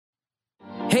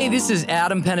Hey, this is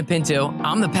Adam Panepinto.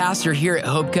 I'm the pastor here at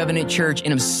Hope Covenant Church,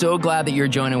 and I'm so glad that you're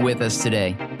joining with us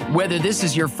today. Whether this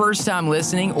is your first time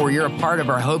listening or you're a part of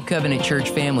our Hope Covenant Church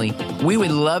family, we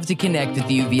would love to connect with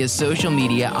you via social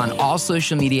media on all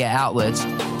social media outlets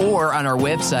or on our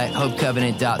website,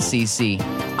 hopecovenant.cc.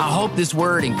 I hope this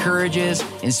word encourages,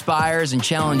 inspires, and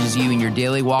challenges you in your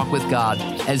daily walk with God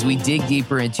as we dig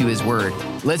deeper into His Word.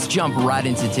 Let's jump right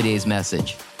into today's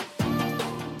message.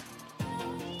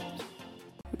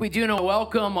 We do want to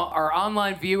welcome our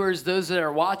online viewers, those that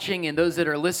are watching and those that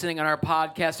are listening on our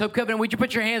podcast. Hope Covenant, would you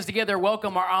put your hands together?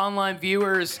 Welcome our online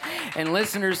viewers and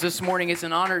listeners this morning. It's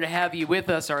an honor to have you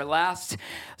with us. Our last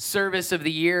service of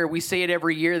the year. We say it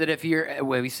every year that if you're,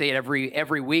 we say it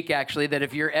every week actually, that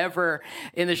if you're ever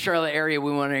in the Charlotte area,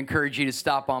 we want to encourage you to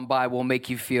stop on by. We'll make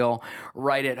you feel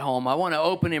right at home. I want to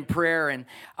open in prayer, and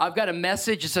I've got a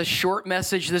message. It's a short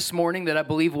message this morning that I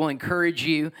believe will encourage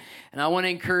you. And I want to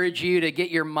encourage you to get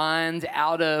your mind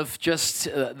out of just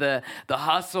the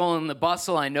hustle and the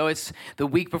bustle. I know it's the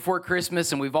week before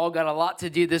Christmas, and we've all got a lot to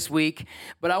do this week.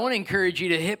 But I want to encourage you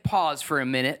to hit pause for a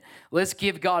minute. Let's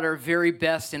give God our very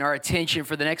best and our attention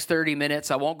for the next 30 minutes.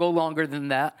 I won't go longer than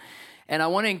that. And I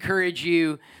want to encourage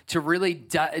you to really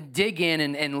dig in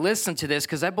and listen to this,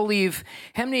 because I believe,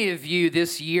 how many of you,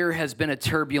 this year has been a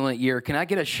turbulent year? Can I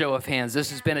get a show of hands?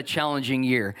 This has been a challenging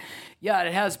year. Yeah,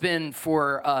 it has been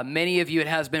for many of you. It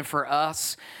has been for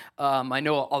us. I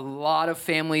know a lot of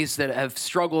families that have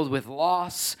struggled with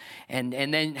loss and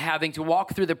then having to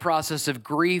walk through the process of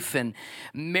grief and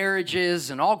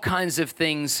marriages and all kinds of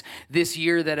things this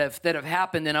year that have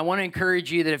happened. And I want to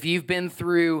encourage you that if you've been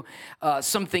through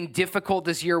something difficult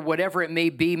this year, whatever it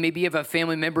may be, maybe you have a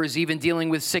family member who's even dealing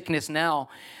with sickness now,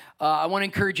 I want to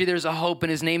encourage you, there's a hope,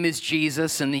 and His name is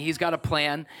Jesus, and He's got a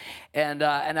plan. And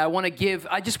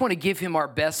I just want to give Him our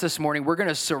best this morning. We're going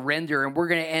to surrender, and we're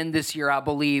going to end this year, I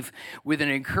believe, with an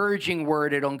encouraging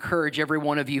word. It'll encourage every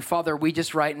one of you. Father, we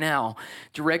just right now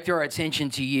direct our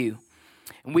attention to You.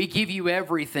 And we give You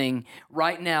everything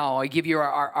right now. I give You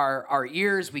our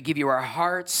ears. We give You our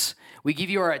hearts. We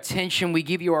give You our attention. We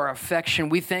give You our affection.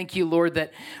 We thank You, Lord,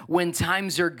 that when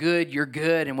times are good, You're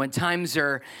good. And when times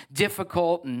are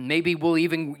difficult, and maybe we'll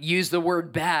even use the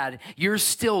word bad, You're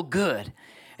still good.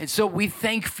 And so we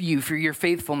thank You for Your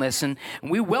faithfulness. And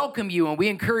we welcome You, and we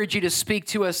encourage You to speak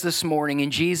to us this morning. In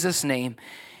Jesus' name,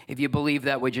 if you believe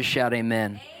that, would you shout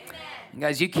amen?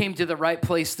 Guys, you came to the right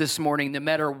place this morning. No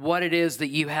matter what it is that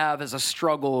you have as a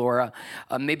struggle or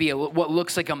what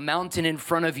looks like a mountain in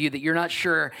front of you that you're not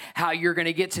sure how you're going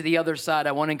to get to the other side,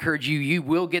 I want to encourage you, you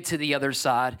will get to the other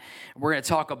side. We're going to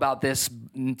talk about this.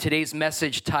 Today's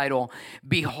message title,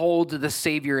 Behold, the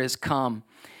Savior has come.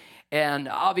 And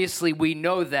obviously we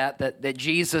know that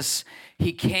Jesus,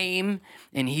 He came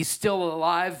and He's still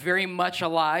alive, very much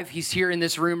alive. He's here in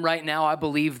this room right now. I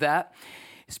believe that.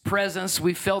 His presence,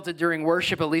 we felt it during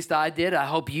worship. At least I did. I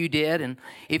hope you did. And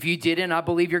if you didn't, I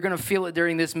believe you're going to feel it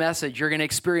during this message. You're going to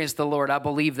experience the Lord. I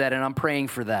believe that, and I'm praying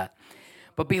for that.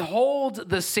 But behold,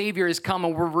 the Savior is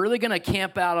coming. We're really going to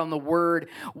camp out on the word.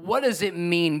 What does it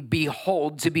mean,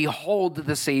 behold, to behold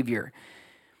the Savior?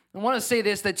 I want to say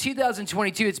this, that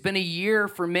 2022, it's been a year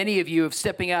for many of you of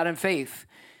stepping out in faith.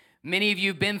 Many of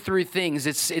you have been through things.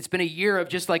 It's been a year of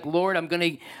just like, Lord, I'm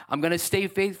going to stay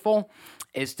faithful.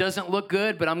 It doesn't look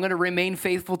good, but I'm going to remain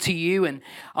faithful to You, and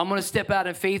I'm going to step out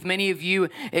in faith. Many of you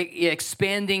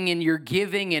expanding in your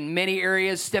giving in many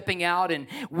areas, stepping out and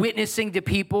witnessing to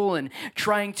people and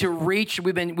trying to reach.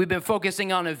 We've been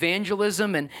focusing on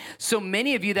evangelism, and so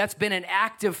many of you, that's been an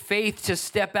act of faith to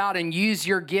step out and use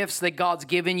your gifts that God's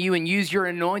given you and use your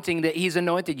anointing that He's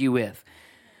anointed you with.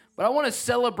 But I want to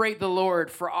celebrate the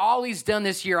Lord for all He's done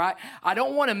this year. I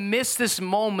don't want to miss this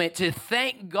moment to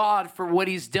thank God for what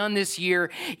He's done this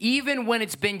year, even when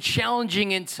it's been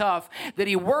challenging and tough, that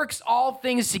He works all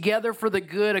things together for the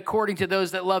good according to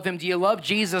those that love Him. Do you love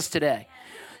Jesus today?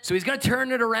 So He's going to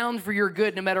turn it around for your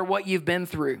good no matter what you've been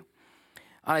through.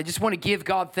 I just want to give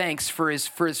God thanks for his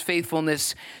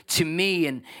faithfulness to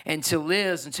me and to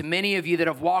Liz and to many of you that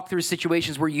have walked through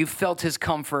situations where you've felt His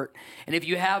comfort. And if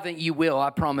you haven't, you will.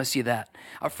 I promise you that.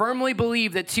 I firmly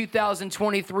believe that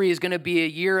 2023 is going to be a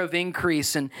year of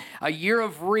increase and a year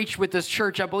of reach with this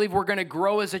church. I believe we're going to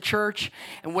grow as a church.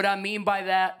 And what I mean by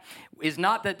that is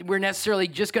not that we're necessarily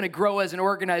just going to grow as an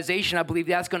organization. I believe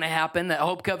that's going to happen, that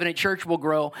Hope Covenant Church will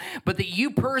grow, but that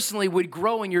you personally would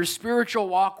grow in your spiritual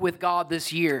walk with God this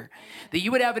this year, that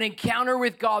you would have an encounter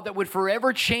with God that would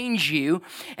forever change you,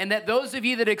 and that those of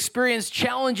you that experienced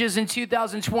challenges in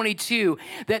 2022,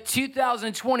 that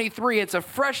 2023, it's a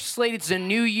fresh slate, it's a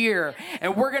new year,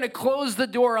 and we're going to close the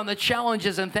door on the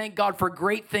challenges and thank God for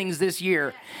great things this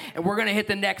year, and we're going to hit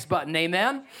the next button,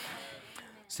 amen?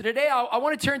 So today I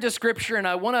want to turn to Scripture, and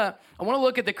I want to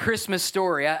look at the Christmas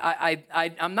story.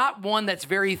 I'm not one that's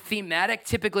very thematic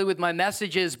typically with my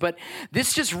messages, but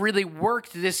this just really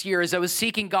worked this year as I was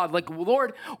seeking God. Like,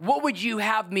 Lord, what would you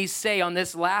have me say on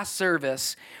this last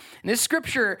service? And this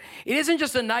Scripture, it isn't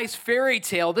just a nice fairy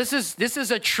tale. This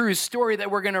is a true story that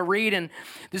we're going to read, and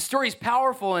the story is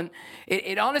powerful, and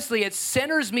it honestly, it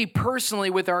centers me personally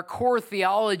with our core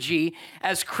theology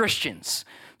as Christians.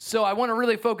 So I want to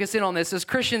really focus in on this. As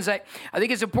Christians, I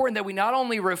think it's important that we not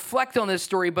only reflect on this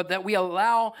story, but that we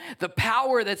allow the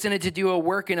power that's in it to do a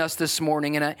work in us this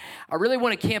morning. And I really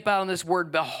want to camp out on this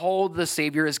word, behold, the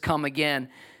Savior has come again.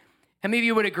 How many of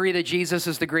you would agree that Jesus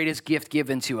is the greatest gift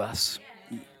given to us?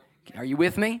 Are you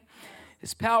with me?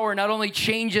 His power not only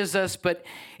changes us, but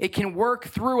it can work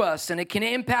through us and it can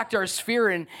impact our sphere.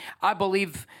 And I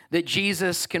believe that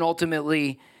Jesus can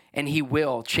ultimately, and he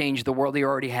will, change the world. He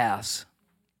already has.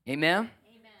 Amen? Amen.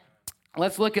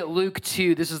 Let's look at Luke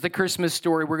 2. This is the Christmas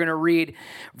story. We're going to read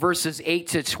verses 8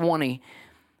 to 20.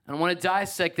 And I want to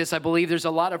dissect this. I believe there's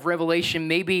a lot of revelation.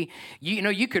 Maybe,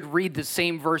 you could read the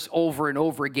same verse over and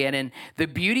over again. And the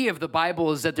beauty of the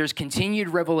Bible is that there's continued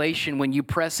revelation. When you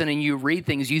press in and you read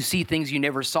things, you see things you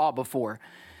never saw before.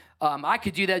 I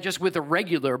could do that just with a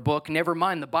regular book, never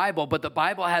mind the Bible, but the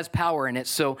Bible has power in it.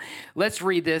 So let's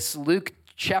read this, Luke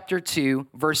chapter 2,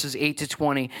 verses 8 to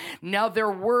 20. Now there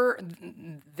were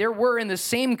in the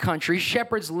same country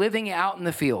shepherds living out in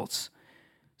the fields.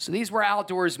 So these were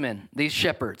outdoorsmen, these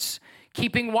shepherds,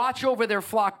 keeping watch over their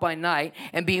flock by night.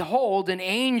 And behold, an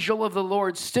angel of the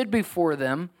Lord stood before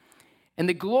them, and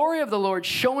the glory of the Lord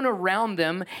shone around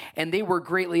them, and they were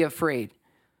greatly afraid.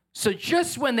 So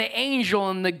just when the angel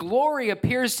and the glory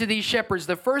appears to these shepherds,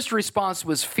 the first response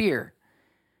was fear.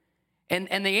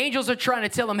 And the angels are trying to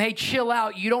tell them, hey, chill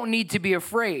out. You don't need to be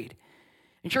afraid.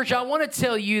 And church, I want to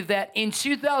tell you that in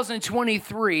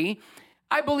 2023,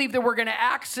 I believe that we're going to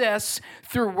access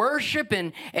through worship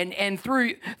and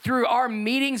through our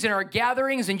meetings and our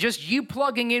gatherings and just you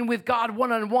plugging in with God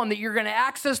one-on-one, that you're going to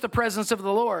access the presence of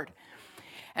the Lord.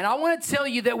 And I want to tell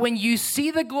you that when you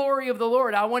see the glory of the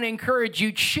Lord, I want to encourage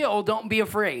you, chill, don't be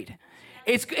afraid.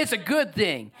 It's a good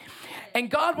thing. And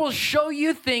God will show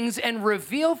you things and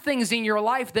reveal things in your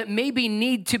life that maybe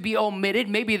need to be omitted.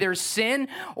 Maybe there's sin,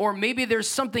 or maybe there's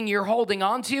something you're holding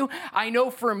on to. I know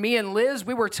for me and Liz,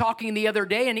 we were talking the other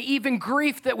day, and even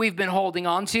grief that we've been holding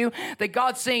on to, that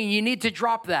God's saying you need to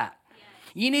drop that. Yes.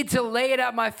 You need to lay it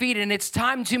at my feet, and it's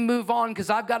time to move on because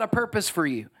I've got a purpose for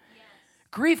you. Yes.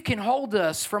 Grief can hold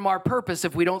us from our purpose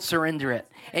if we don't surrender it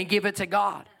and give it to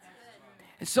God.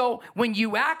 And so when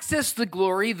you access the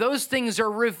glory, those things are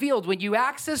revealed. When you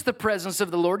access the presence of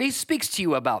the Lord, he speaks to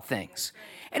you about things.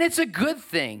 And it's a good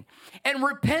thing. And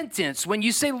repentance, when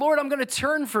you say, Lord, I'm going to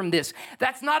turn from this,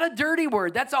 that's not a dirty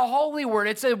word. That's a holy word.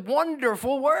 It's a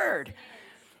wonderful word.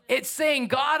 It's saying,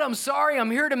 God, I'm sorry.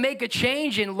 I'm here to make a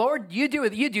change. And Lord, you do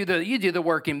it. You do the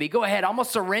work in me. Go ahead. I'm going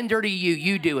to surrender to you.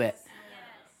 You do it.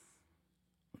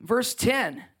 Verse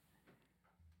 10.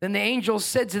 Then the angel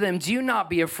said to them, do not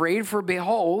be afraid, for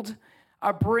behold,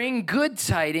 I bring good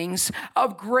tidings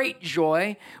of great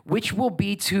joy, which will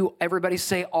be to, everybody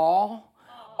say,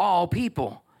 all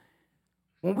people.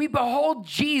 When we behold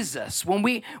Jesus, when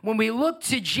we look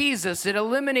to Jesus, it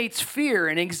eliminates fear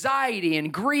and anxiety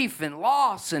and grief and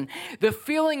loss and the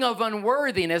feeling of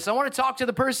unworthiness. I want to talk to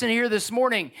the person here this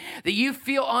morning that you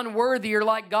feel unworthy. You're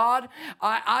like, God,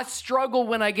 I struggle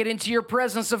when I get into your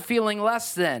presence of feeling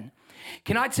less than.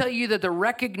 Can I tell you that the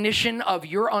recognition of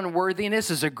your unworthiness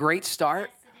is a great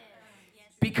start?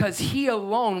 Because he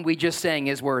alone, we just sang,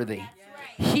 is worthy.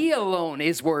 He alone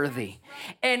is worthy.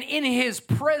 And in his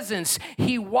presence,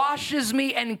 he washes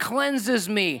me and cleanses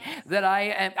me, that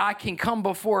I can come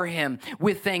before him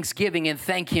with thanksgiving and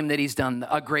thank him that he's done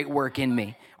a great work in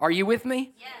me. Are you with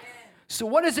me? Yes. So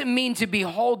what does it mean to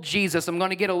behold Jesus? I'm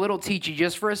going to get a little teachy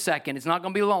just for a second. It's not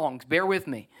going to be long. Bear with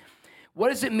me. What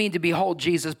does it mean to behold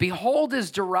Jesus? Behold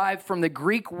is derived from the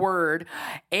Greek word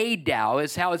eidou,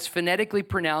 is how it's phonetically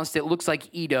pronounced. It looks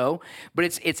like Edo, but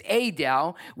it's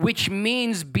eidou, which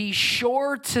means be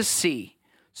sure to see.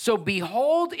 So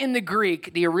behold in the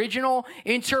Greek, the original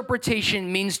interpretation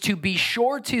means to be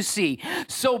sure to see.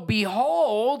 So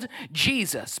behold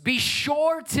Jesus. Be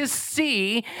sure to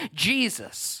see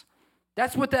Jesus.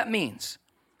 That's what that means.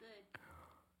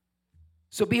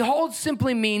 So behold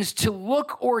simply means to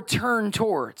look or turn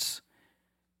towards.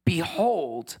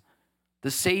 Behold,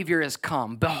 the Savior has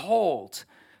come. Behold,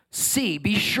 see,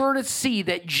 be sure to see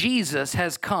that Jesus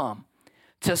has come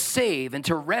to save and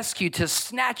to rescue, to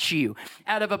snatch you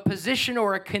out of a position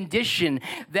or a condition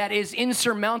that is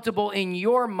insurmountable in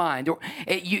your mind. Or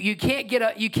you can't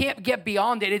get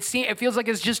beyond it. It feels like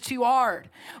it's just too hard.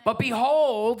 But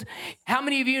behold, how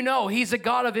many of you know he's a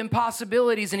God of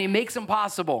impossibilities and he makes them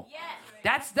possible? Yes.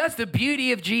 That's the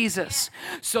beauty of Jesus.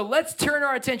 So let's turn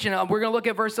our attention. We're going to look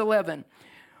at verse 11.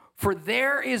 For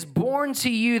there is born to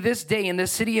you this day in the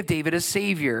city of David a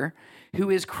Savior, who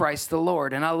is Christ the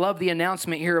Lord. And I love the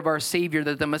announcement here of our Savior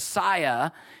that the Messiah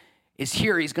is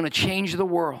here. He's going to change the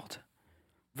world.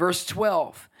 Verse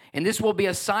 12, and this will be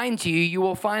a sign to you. You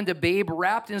will find a babe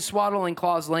wrapped in swaddling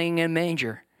cloths laying in a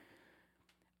manger.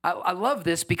 I love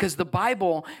this because the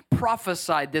Bible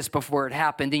prophesied this before it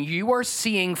happened, and you are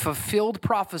seeing fulfilled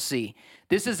prophecy.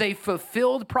 This is a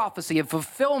fulfilled prophecy, a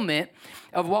fulfillment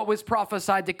of what was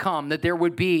prophesied to come, that there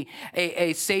would be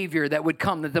a Savior that would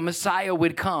come, that the Messiah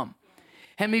would come.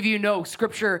 How many of you know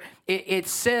Scripture, it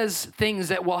says things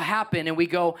that will happen, and we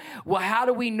go, well, how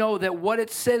do we know that what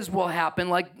it says will happen,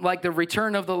 like the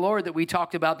return of the Lord that we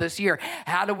talked about this year?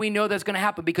 How do we know that's going to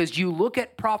happen? Because you look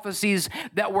at prophecies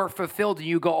that were fulfilled, and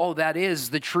you go, oh, that is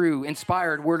the true,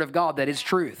 inspired Word of God. That is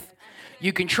truth.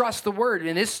 You can trust the Word,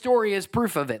 and this story is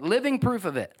proof of it, living proof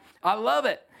of it. I love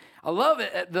it. I love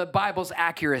it, the Bible's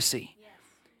accuracy.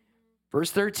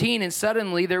 Verse 13, and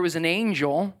suddenly there was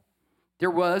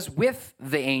with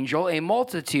the angel a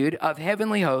multitude of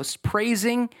heavenly hosts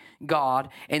praising God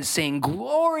and saying,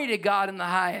 glory to God in the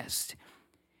highest,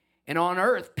 and on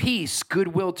earth peace,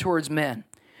 goodwill towards men.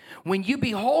 When you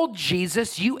behold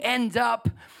Jesus, you end up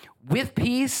with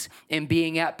peace and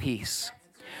being at peace.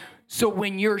 So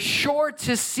when you're sure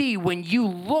to see, when you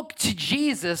look to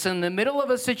Jesus in the middle of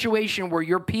a situation where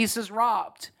your peace is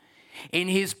robbed, in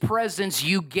his presence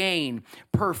you gain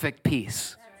perfect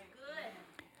peace.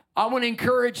 I want to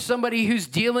encourage somebody who's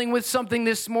dealing with something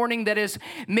this morning that is,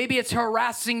 maybe it's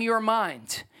harassing your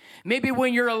mind. Maybe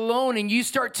when you're alone and you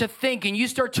start to think and you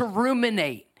start to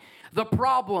ruminate the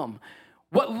problem,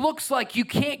 what looks like you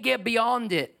can't get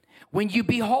beyond it. When you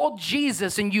behold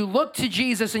Jesus and you look to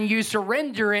Jesus and you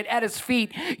surrender it at his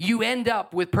feet, you end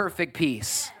up with perfect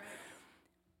peace.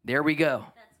 There we go.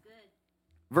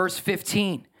 Verse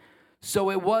 15.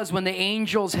 So it was when the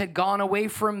angels had gone away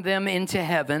from them into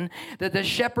heaven that the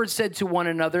shepherds said to one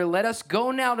another, let us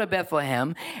go now to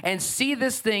Bethlehem and see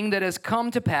this thing that has come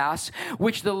to pass,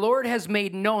 which the Lord has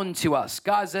made known to us.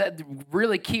 Guys, that's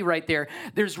really key right there.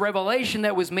 There's revelation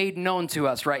that was made known to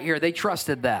us right here. They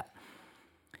trusted that.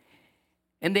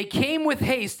 And they came with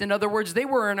haste. In other words, they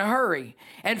were in a hurry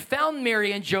and found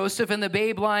Mary and Joseph and the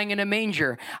babe lying in a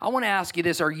manger. I want to ask you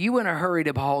this. Are you in a hurry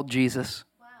to behold Jesus?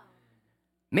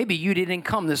 Maybe you didn't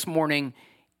come this morning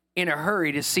in a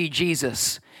hurry to see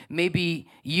Jesus. Maybe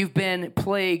you've been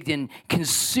plagued and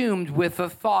consumed with the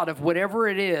thought of whatever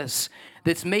it is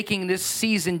that's making this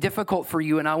season difficult for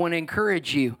you. And I want to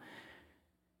encourage you,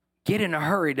 get in a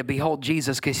hurry to behold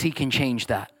Jesus because he can change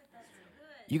that.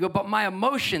 You go, but my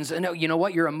emotions, no, you know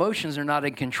what? Your emotions are not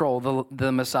in control.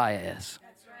 The Messiah is.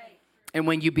 That's right. And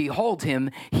when you behold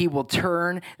him, he will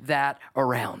turn that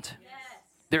around. Yes.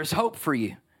 There's hope for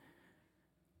you.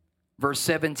 Verse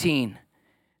 17,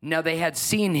 now they had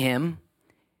seen him.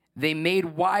 They made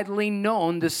widely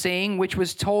known the saying which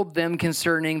was told them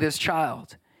concerning this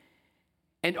child.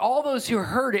 And all those who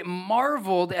heard it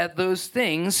marveled at those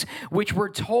things which were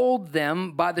told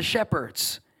them by the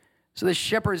shepherds. So the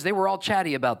shepherds, they were all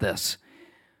chatty about this.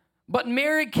 But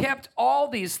Mary kept all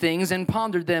these things and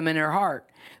pondered them in her heart.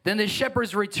 Then the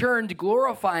shepherds returned,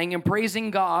 glorifying and praising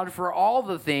God for all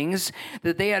the things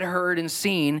that they had heard and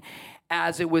seen,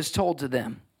 as it was told to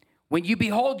them. When you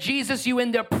behold Jesus, you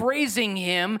end up praising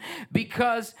him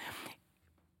because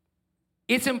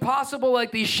it's impossible,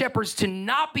 like these shepherds, to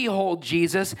not behold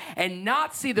Jesus and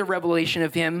not see the revelation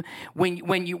of him when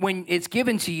it's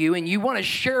given to you, and you want to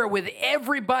share it with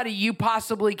everybody you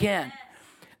possibly can.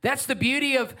 That's the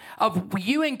beauty of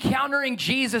you encountering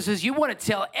Jesus, is you want to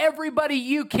tell everybody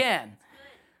you can.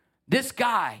 This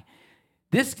guy,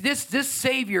 This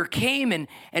Savior came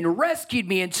and rescued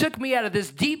me and took me out of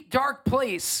this deep, dark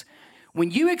place.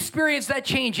 When you experience that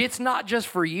change, it's not just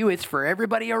for you, it's for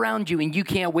everybody around you, and you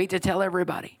can't wait to tell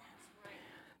everybody.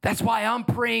 That's why I'm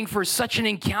praying for such an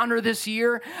encounter this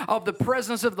year of the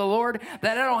presence of the Lord,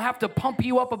 that I don't have to pump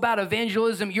you up about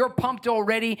evangelism. You're pumped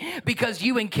already because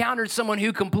you encountered someone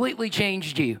who completely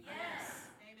changed you. Yes.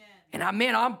 And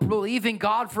I'm believing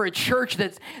God for a church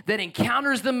that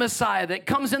encounters the Messiah, that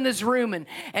comes in this room and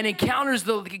encounters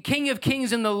the King of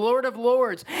Kings and the Lord of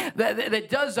Lords, that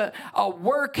does a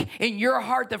work in your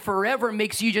heart that forever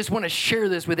makes you just want to share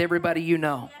this with everybody you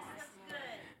know.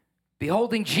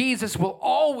 Beholding Jesus will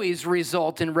always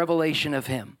result in revelation of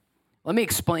him. Let me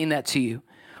explain that to you.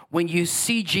 When you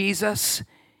see Jesus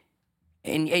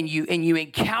and you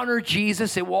encounter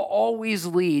Jesus, it will always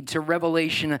lead to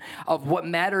revelation of what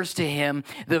matters to him,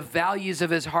 the values of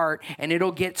his heart, and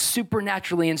it'll get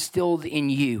supernaturally instilled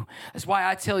in you. That's why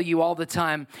I tell you all the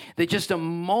time that just a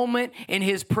moment in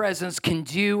his presence can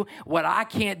do what I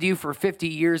can't do for 50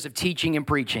 years of teaching and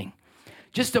preaching.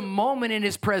 Just a moment in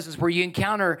his presence where you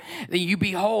encounter, that you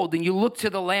behold, and you look to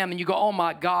the Lamb and you go, oh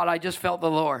my God, I just felt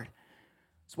the Lord.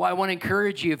 That's why I want to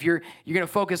encourage you, if you're going to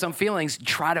focus on feelings,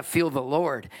 try to feel the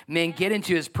Lord. Man, get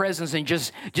into his presence and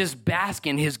just bask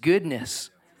in his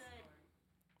goodness.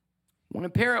 When a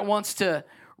parent wants to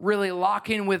really lock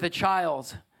in with a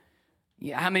child,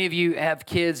 how many of you have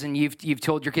kids and you've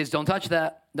told your kids, don't touch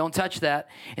that, don't touch that,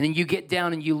 and then you get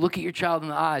down and you look at your child in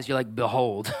the eyes, you're like,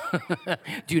 behold,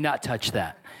 do not touch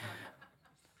that.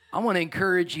 I want to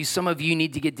encourage you, some of you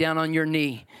need to get down on your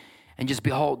knee and just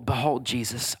behold,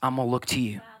 Jesus, I'm going to look to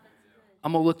you.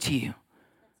 I'm going to look to you.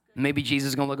 Maybe Jesus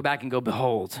is going to look back and go,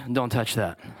 behold, don't touch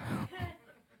that.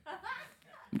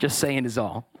 I'm just saying is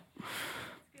all.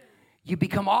 You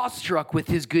become awestruck with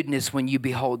his goodness when you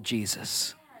behold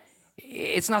Jesus.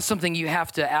 It's not something you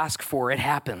have to ask for. It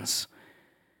happens.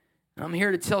 I'm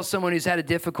here to tell someone who's had a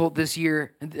difficult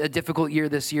year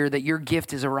this year, that your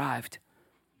gift has arrived.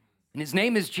 And his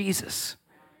name is Jesus.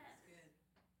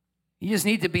 You just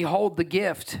need to behold the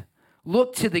gift.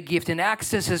 Look to the gift and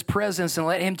access his presence and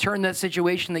let him turn that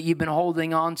situation that you've been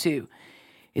holding on to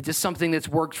into something that's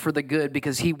worked for the good,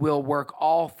 because he will work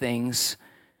all things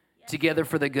together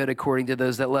for the good according to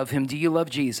those that love him. Do you love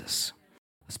Jesus?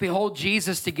 Let's behold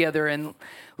Jesus together and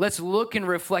let's look and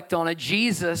reflect on it.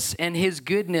 Jesus and his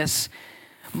goodness.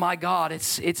 My God,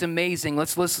 it's amazing.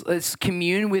 Let's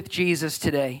commune with Jesus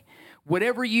today.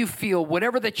 Whatever you feel,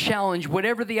 whatever the challenge,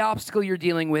 whatever the obstacle you're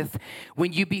dealing with,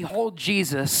 when you behold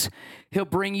Jesus, he'll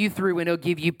bring you through and he'll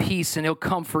give you peace and he'll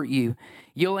comfort you.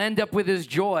 You'll end up with his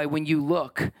joy when you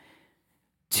look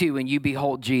to and you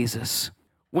behold Jesus.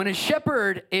 When a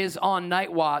shepherd is on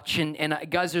night watch, and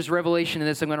guys, there's revelation in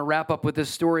this. I'm going to wrap up with this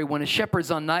story. When a shepherd's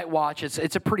on night watch,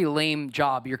 it's a pretty lame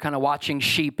job. You're kind of watching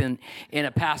sheep in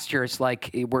a pasture. It's like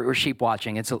we're sheep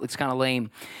watching. It's kind of lame.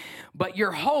 But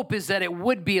your hope is that it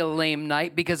would be a lame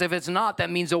night, because if it's not, that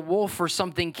means a wolf or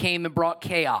something came and brought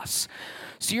chaos.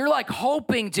 So you're like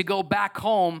hoping to go back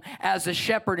home as a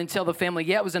shepherd and tell the family,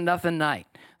 yeah, it was a nothing night.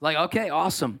 Like, okay,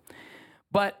 awesome.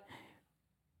 But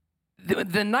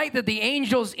the night that the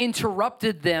angels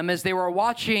interrupted them as they were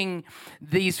watching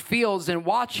these fields and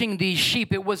watching these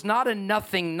sheep, it was not a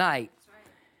nothing night.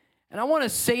 And I want to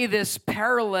say this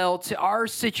parallel to our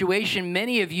situation.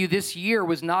 Many of you, this year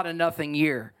was not a nothing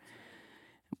year.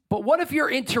 But what if your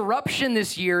interruption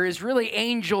this year is really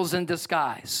angels in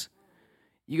disguise?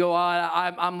 You go,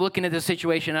 I'm looking at the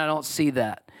situation, I don't see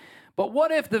that. But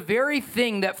what if the very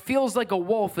thing that feels like a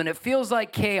wolf and it feels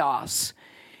like chaos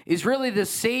is really the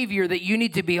Savior that you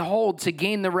need to behold to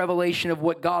gain the revelation of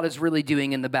what God is really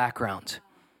doing in the background?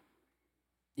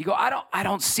 You go, I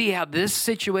don't see how this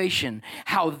situation,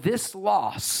 how this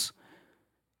loss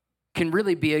can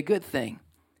really be a good thing.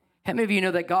 How many of you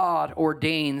know that God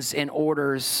ordains and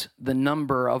orders the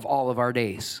number of all of our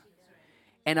days?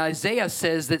 And Isaiah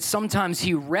says that sometimes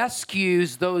he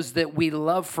rescues those that we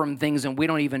love from things and we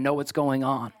don't even know what's going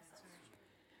on.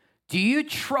 Do you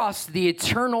trust the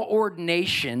eternal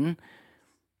ordination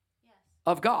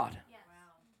of God?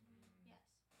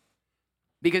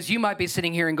 Because you might be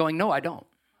sitting here and going, no, I don't.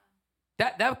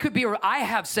 That could be, I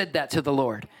have said that to the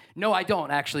Lord. No, I don't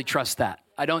actually trust that.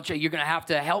 I don't. You're going to have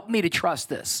to help me to trust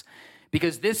this,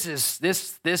 because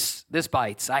this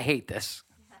bites. I hate this.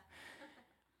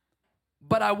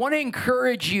 But I want to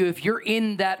encourage you, if you're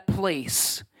in that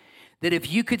place, that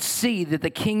if you could see that the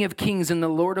King of Kings and the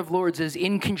Lord of Lords is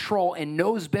in control and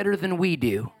knows better than we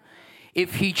do,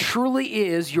 if he truly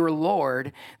is your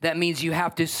Lord, that means you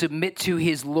have to submit to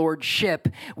his lordship,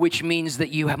 which means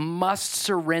that you must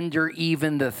surrender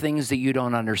even the things that you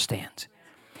don't understand.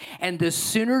 And the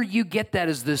sooner you get that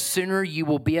is the sooner you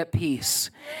will be at peace,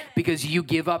 because you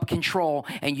give up control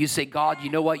and you say, God, you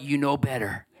know what? You know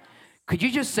better. Could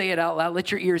you just say it out loud?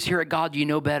 Let your ears hear it. God, you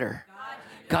know better.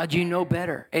 God, you know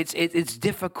better. It's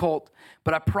difficult,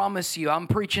 but I promise you, I'm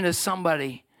preaching to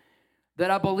somebody that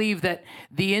I believe that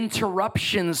the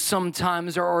interruptions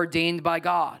sometimes are ordained by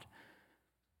God.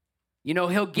 You know,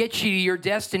 he'll get you to your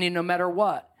destiny no matter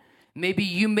what. Maybe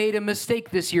you made a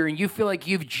mistake this year and you feel like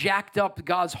you've jacked up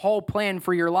God's whole plan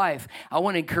for your life. I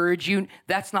want to encourage you,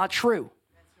 that's not true.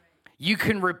 You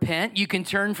can repent. You can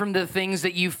turn from the things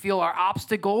that you feel are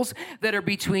obstacles that are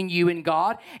between you and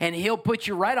God, and he'll put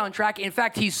you right on track. In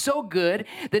fact, he's so good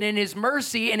that in his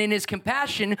mercy and in his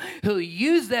compassion, he'll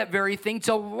use that very thing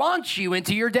to launch you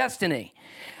into your destiny.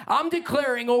 I'm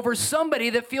declaring over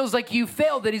somebody that feels like you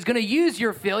failed that he's going to use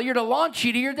your failure to launch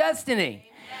you to your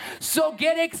destiny. So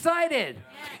get excited.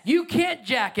 You can't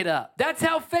jack it up. That's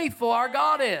how faithful our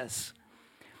God is.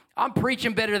 I'm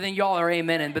preaching better than y'all are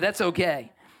amening, but that's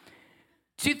okay.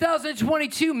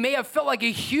 2022 may have felt like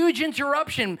a huge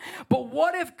interruption, but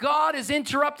what if God is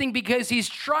interrupting because he's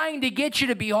trying to get you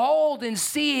to behold and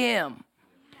see him?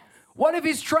 What if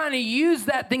he's trying to use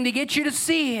that thing to get you to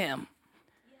see him?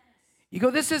 You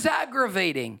go, this is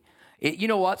aggravating. You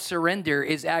know what? Surrender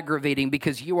is aggravating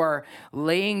because you are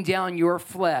laying down your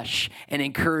flesh and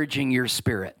encouraging your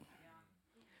spirit.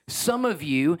 Some of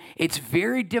you, it's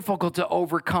very difficult to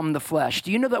overcome the flesh.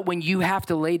 Do you know that when you have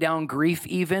to lay down grief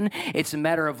even, it's a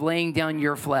matter of laying down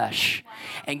your flesh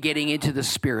and getting into the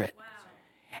spirit.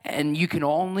 And you can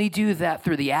only do that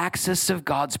through the access of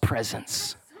God's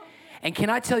presence. And can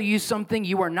I tell you something?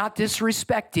 You are not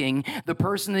disrespecting the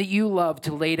person that you love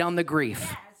to lay down the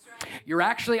grief. You're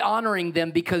actually honoring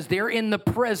them because they're in the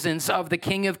presence of the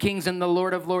King of Kings and the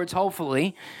Lord of Lords,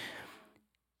 hopefully.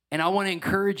 And I want to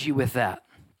encourage you with that.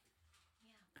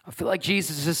 I feel like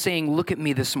Jesus is saying, look at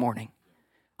me this morning.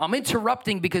 I'm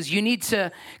interrupting because you need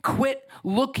to quit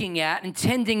looking at and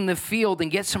tending the field and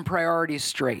get some priorities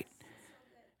straight.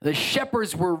 The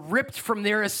shepherds were ripped from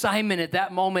their assignment at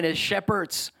that moment as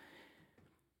shepherds.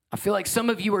 I feel like some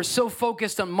of you are so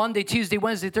focused on Monday, Tuesday,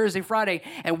 Wednesday, Thursday, Friday,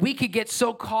 and we could get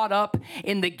so caught up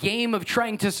in the game of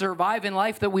trying to survive in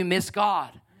life that we miss God.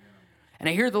 And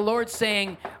I hear the Lord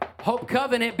saying, Hope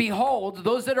Covenant, behold,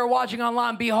 those that are watching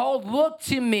online, behold, look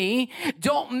to me.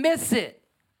 Don't miss it.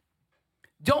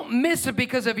 Don't miss it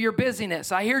because of your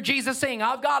busyness. I hear Jesus saying,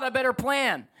 I've got a better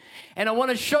plan. And I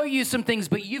want to show you some things,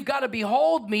 but you've got to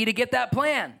behold me to get that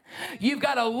plan. You've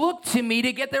got to look to me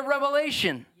to get that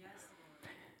revelation.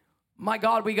 My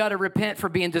God, we got to repent for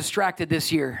being distracted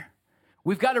this year.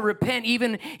 We've got to repent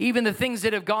even the things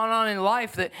that have gone on in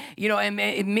life that, you know,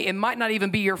 it might not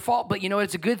even be your fault, but, you know,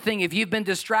 it's a good thing if you've been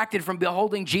distracted from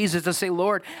beholding Jesus to say,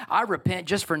 Lord, I repent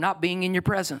just for not being in your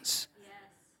presence. Yes.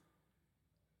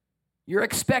 You're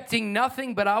expecting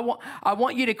nothing, but I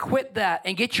want you to quit that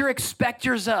and get your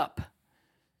expectors up.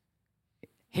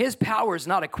 His power is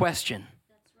not a question.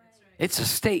 That's right. It's a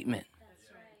statement.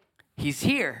 That's right. He's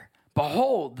here.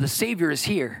 Behold, the Savior is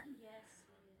here. Yes.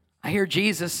 I hear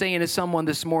Jesus saying to someone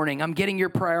this morning, I'm getting your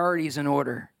priorities in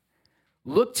order.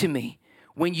 Look to me.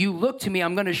 When you look to me,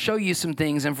 I'm going to show you some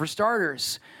things. And for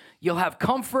starters, you'll have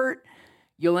comfort,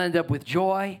 you'll end up with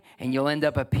joy, and you'll end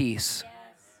up at peace. Yes.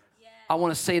 Yes. I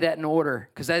want to say that in order,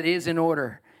 because that is in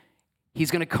order.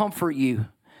 He's going to comfort you.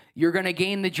 You're going to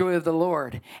gain the joy of the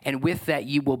Lord, and with that,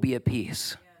 you will be at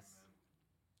peace. Yes.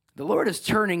 The Lord is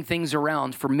turning things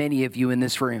around for many of you in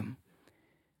this room.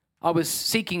 I was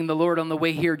seeking the Lord on the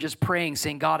way here, just praying,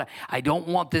 saying, God, I don't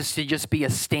want this to just be a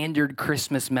standard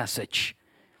Christmas message.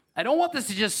 I don't want this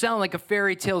to just sound like a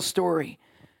fairy tale story,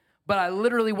 but I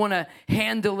literally want to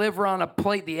hand deliver on a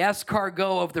plate the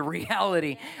escargot of the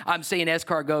reality. I'm saying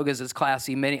escargot because it's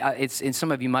classy. And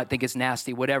some of you might think it's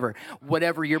nasty, whatever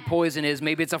your poison is.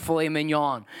 Maybe it's a filet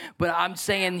mignon. But I'm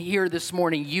saying here this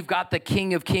morning, you've got the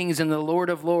King of Kings and the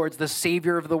Lord of Lords, the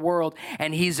Savior of the world,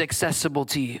 and he's accessible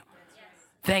to you.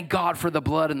 Thank God for the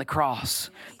blood and the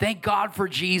cross. Thank God for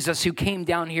Jesus who came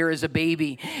down here as a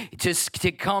baby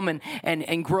to come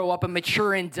and grow up and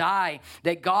mature and die,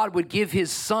 that God would give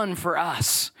his son for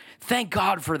us. Thank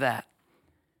God for that.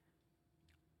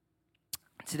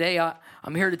 Today,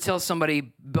 I'm here to tell somebody,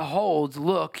 behold,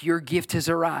 look, your gift has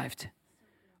arrived.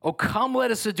 Oh, come, let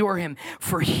us adore him,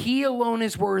 for he alone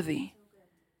is worthy.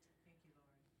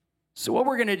 So what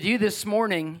we're going to do this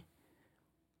morning,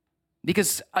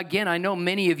 because, again, I know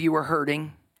many of you are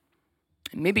hurting.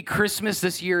 Maybe Christmas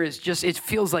this year is just, it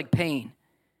feels like pain.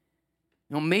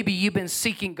 You know, maybe you've been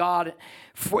seeking God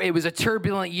for, it was a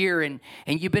turbulent year, and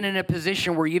you've been in a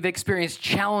position where you've experienced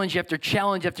challenge after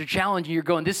challenge after challenge, and you're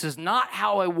going, this is not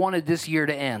how I wanted this year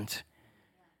to end.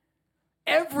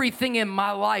 Everything in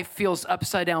my life feels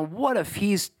upside down. What if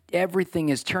everything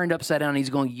is turned upside down and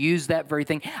he's going to use that very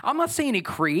thing? I'm not saying he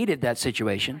created that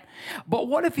situation, but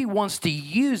what if he wants to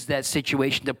use that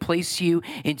situation to place you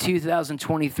in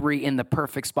 2023 in the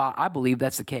perfect spot? I believe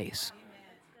that's the case.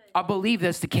 I believe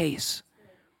that's the case.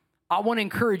 I want to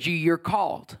encourage you, you're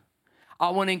called. I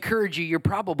want to encourage you, you're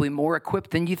probably more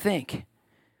equipped than you think.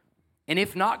 And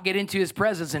if not, get into his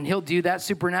presence and he'll do that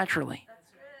supernaturally.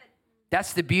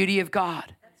 That's the beauty of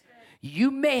God.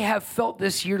 You may have felt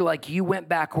this year like you went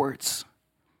backwards.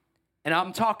 And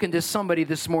I'm talking to somebody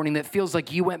this morning that feels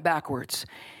like you went backwards.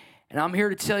 And I'm here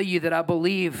to tell you that I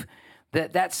believe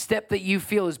that step that you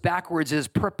feel is backwards is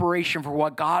preparation for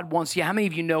what God wants you. How many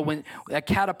of you know when how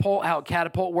a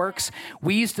catapult works?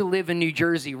 We used to live in New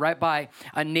Jersey, right by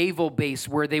a naval base,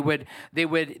 where they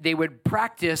would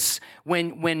practice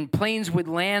when planes would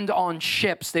land on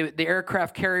ships, the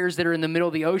aircraft carriers that are in the middle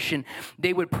of the ocean.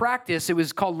 They would practice. It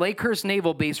was called Lakehurst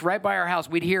Naval Base, right by our house.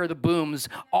 We'd hear the booms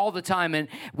all the time, and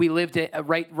we lived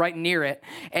right near it.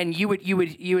 And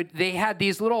they had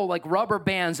these little like rubber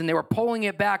bands, and they were pulling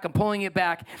it back and pulling it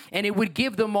back, and it would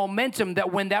give the momentum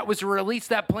that when that was released,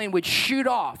 that plane would shoot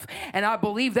off. And I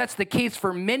believe that's the case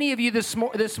for many of you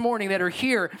this morning that are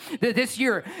here, that this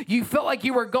year you felt like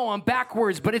you were going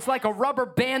backwards, but it's like a rubber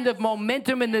band of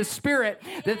momentum in the spirit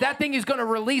that thing is going to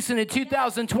release, and in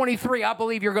 2023 I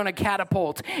believe you're going to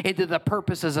catapult into the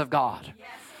purposes of God.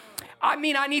 I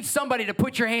mean, I need somebody to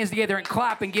put your hands together and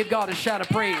clap and give God a shout of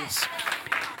praise.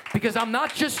 Because I'm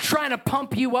not just trying to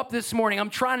pump you up this morning. I'm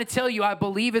trying to tell you I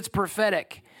believe it's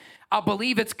prophetic. I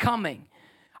believe it's coming.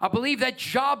 I believe that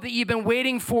job that you've been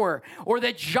waiting for, or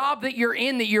that job that you're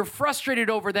in that you're frustrated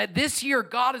over, that this year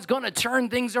God is going to turn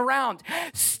things around.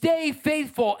 Stay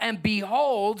faithful and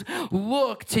behold,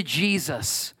 look to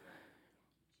Jesus.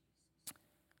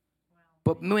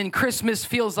 But when Christmas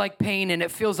feels like pain and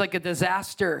it feels like a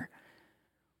disaster,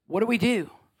 what do?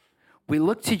 We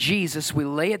look to Jesus, we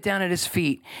lay it down at his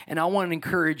feet, and I want to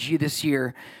encourage you this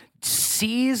year,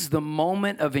 seize the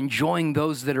moment of enjoying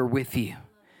those that are with you,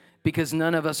 because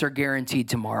none of us are guaranteed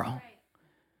tomorrow.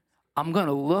 I'm going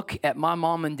to look at my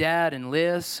mom and dad and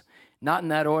Liz, not in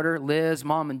that order, Liz,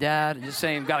 mom and dad, just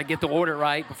saying, got to get the order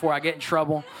right before I get in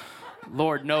trouble.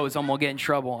 Lord knows I'm going to get in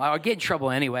trouble. I'll get in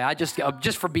trouble anyway.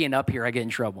 Just for being up here, I get in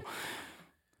trouble.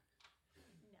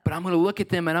 But I'm going to look at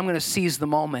them and I'm going to seize the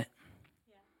moment.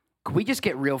 Could we just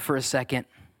get real for a second?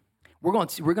 We're going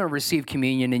to receive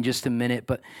communion in just a minute,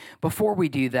 but before we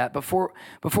do that,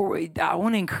 I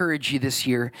want to encourage you this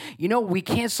year. You know, we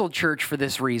canceled church for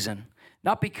this reason.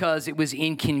 Not because it was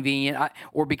inconvenient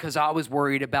or because I was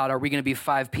worried about, are we going to be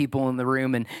 5 people in the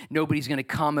room and nobody's going to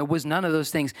come? It was none of those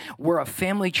things. We're a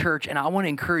family church, and I want to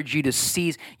encourage you to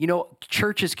seize,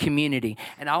 church is community,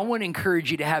 and I want to encourage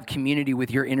you to have community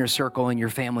with your inner circle and your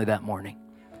family that morning.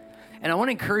 And I want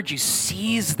to encourage you,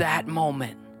 seize that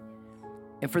moment.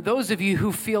 And for those of you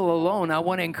who feel alone, I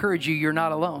want to encourage you, you're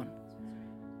not alone.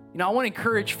 I want to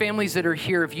encourage families that are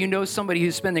here, if you know somebody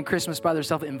who's spending Christmas by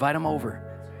themselves, invite them over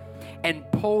and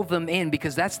pull them in,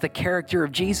 because that's the character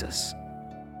of Jesus.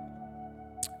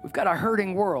 We've got a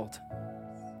hurting world.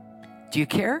 Do you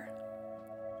care?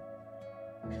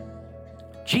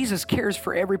 Jesus cares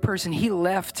for every person. He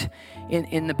left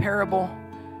in the parable,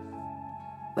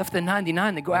 left the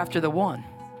 99 to go after the one.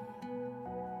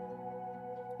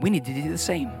 We need to do the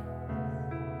same.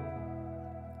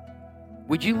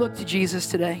 Would you look to Jesus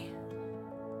today?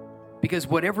 Because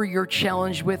whatever you're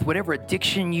challenged with, whatever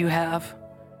addiction you have,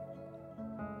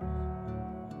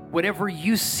 whatever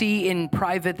you see in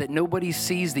private that nobody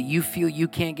sees, that you feel you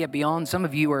can't get beyond. Some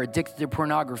of you are addicted to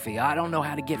pornography. I don't know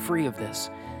how to get free of this.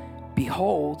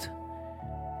 Behold,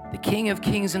 the King of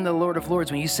Kings and the Lord of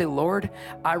Lords. When you say, Lord,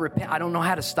 I repent. I don't know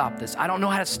how to stop this. I don't know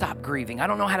how to stop grieving. I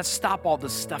don't know how to stop all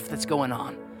this stuff that's going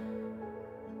on.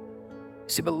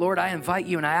 See, but Lord, I invite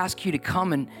you and I ask you to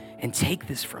come and take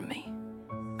this from me.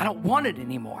 I don't want it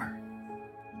anymore.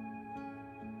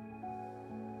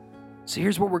 So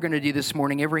here's what we're going to do this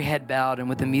morning. Every head bowed and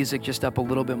with the music just up a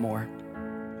little bit more.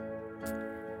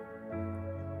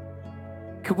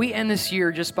 Could we end this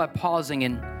year just by pausing,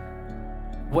 and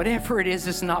whatever it is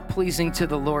that's not pleasing to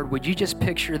the Lord, would you just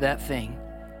picture that thing?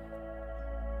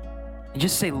 And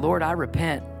just say, Lord, I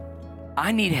repent.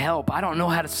 I need help. I don't know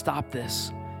how to stop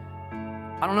this.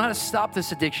 I don't know how to stop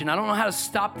this addiction. I don't know how to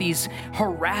stop these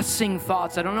harassing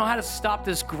thoughts. I don't know how to stop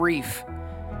this grief.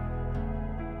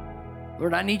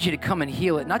 Lord, I need you to come and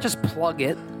heal it, not just plug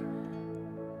it,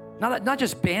 not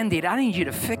just Band-Aid. I need you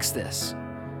to fix this.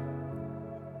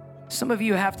 Some of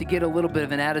you have to get a little bit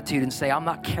of an attitude and say, I'm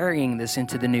not carrying this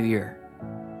into the new year.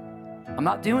 I'm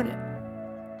not doing it.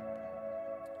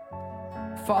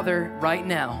 Father, right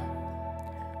now,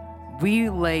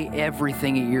 we lay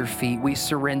everything at your feet. We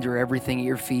surrender everything at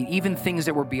your feet, even things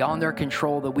that were beyond our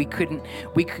control that we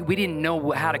didn't know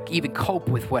how to even cope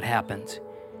with what happened.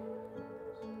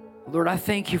 Lord, I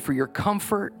thank you for your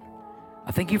comfort.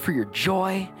 I thank you for your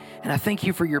joy, and I thank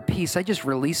you for your peace. I just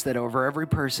release that over every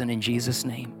person in Jesus'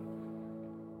 name.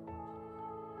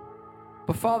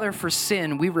 But Father, for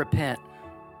sin, we repent.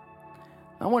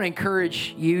 I want to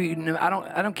encourage you. I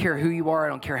don't care who you are. I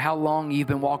don't care how long you've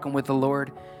been walking with the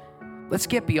Lord. Let's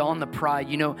get beyond the pride.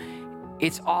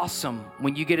 It's awesome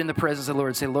when you get in the presence of the Lord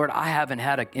and say, Lord, I haven't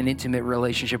had an intimate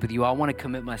relationship with you. I want to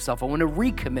commit myself. I want to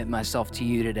recommit myself to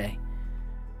you today.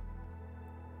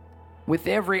 With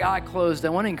every eye closed, I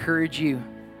want to encourage you.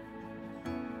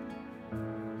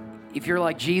 If you're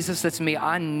like, Jesus, that's me,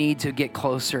 I need to get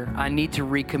closer. I need to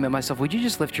recommit myself. Would you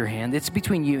just lift your hand? It's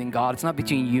between you and God. It's not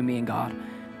between you, me, and God.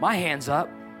 My hand's up.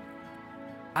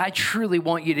 I truly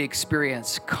want you to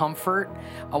experience comfort.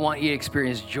 I want you to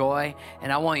experience joy,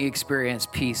 and I want you to experience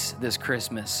peace this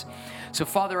Christmas. So,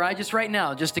 Father, I just right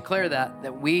now just declare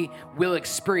that we will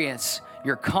experience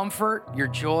your comfort, your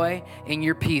joy, and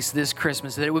your peace this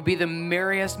Christmas, that it would be the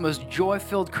merriest, most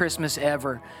joy-filled Christmas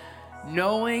ever,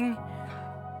 knowing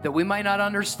that we might not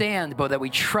understand, but that we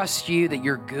trust you, that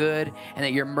you're good, and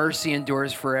that your mercy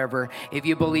endures forever. If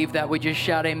you believe that, would you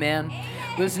shout amen?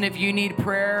 Listen, if you need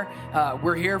prayer,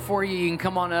 we're here for you. You can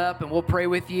come on up and we'll pray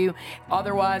with you.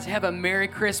 Otherwise, have a Merry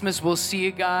Christmas. We'll see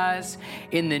you guys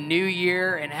in the new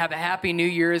year, and have a Happy New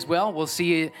Year as well. We'll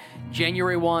see you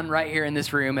January 1 right here in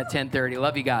this room at 10:30.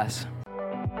 Love you guys.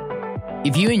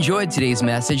 If you enjoyed today's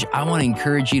message, I want to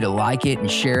encourage you to like it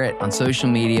and share it on social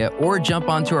media, or jump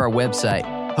onto our website,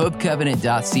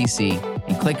 hopecovenant.cc,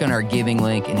 and click on our giving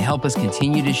link and help us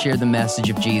continue to share the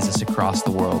message of Jesus across the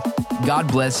world.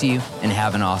 God bless you, and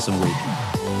have an awesome week.